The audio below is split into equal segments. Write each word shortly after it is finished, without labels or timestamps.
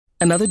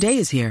Another day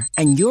is here,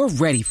 and you're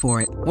ready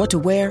for it. What to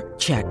wear?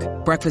 Check.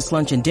 Breakfast,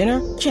 lunch, and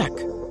dinner? Check.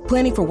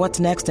 Planning for what's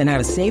next and how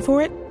to save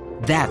for it?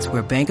 That's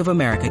where Bank of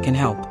America can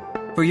help.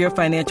 For your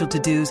financial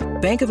to-dos,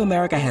 Bank of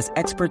America has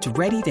experts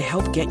ready to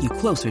help get you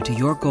closer to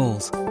your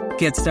goals.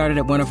 Get started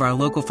at one of our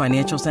local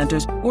financial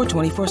centers or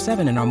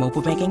 24/7 in our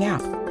mobile banking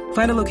app.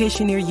 Find a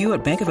location near you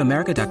at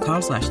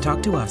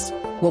bankofamerica.com/talktous.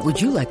 What would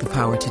you like the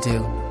power to do?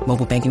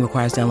 Mobile banking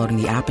requires downloading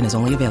the app and is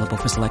only available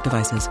for select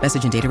devices.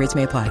 Message and data rates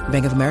may apply.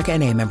 Bank of America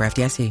N.A., member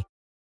FDIC.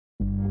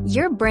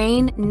 Your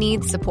brain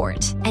needs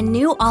support, and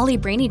new Ollie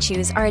Brainy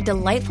Chews are a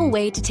delightful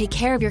way to take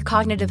care of your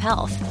cognitive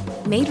health.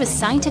 Made with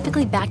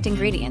scientifically backed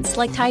ingredients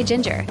like Thai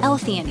ginger,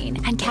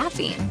 L-theanine, and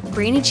caffeine,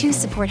 Brainy Chews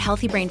support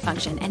healthy brain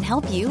function and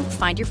help you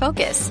find your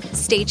focus,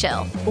 stay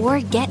chill, or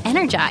get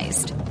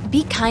energized.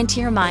 Be kind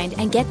to your mind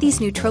and get these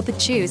nootropic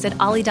chews at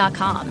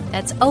ollie.com.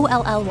 That's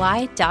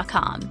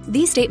OLLY.com.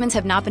 These statements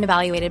have not been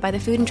evaluated by the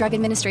Food and Drug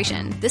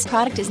Administration. This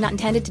product is not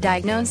intended to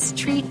diagnose,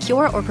 treat,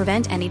 cure, or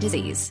prevent any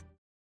disease.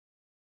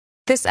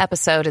 This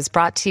episode is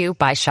brought to you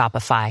by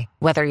Shopify.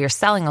 Whether you're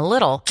selling a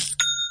little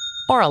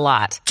or a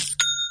lot,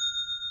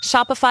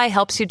 Shopify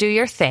helps you do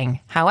your thing,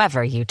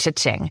 however you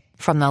cha-ching.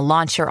 From the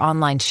launch your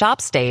online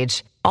shop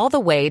stage, all the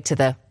way to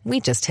the we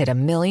just hit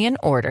 1 million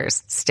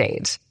orders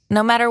stage.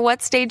 No matter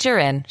what stage you're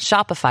in,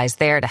 Shopify's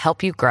there to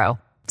help you grow.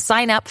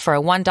 Sign up for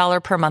a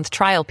 $1 per month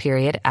trial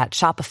period at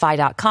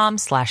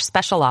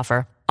shopify.com/special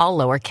offer, all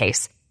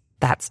lowercase.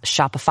 That's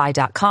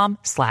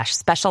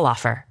shopify.com/special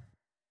offer.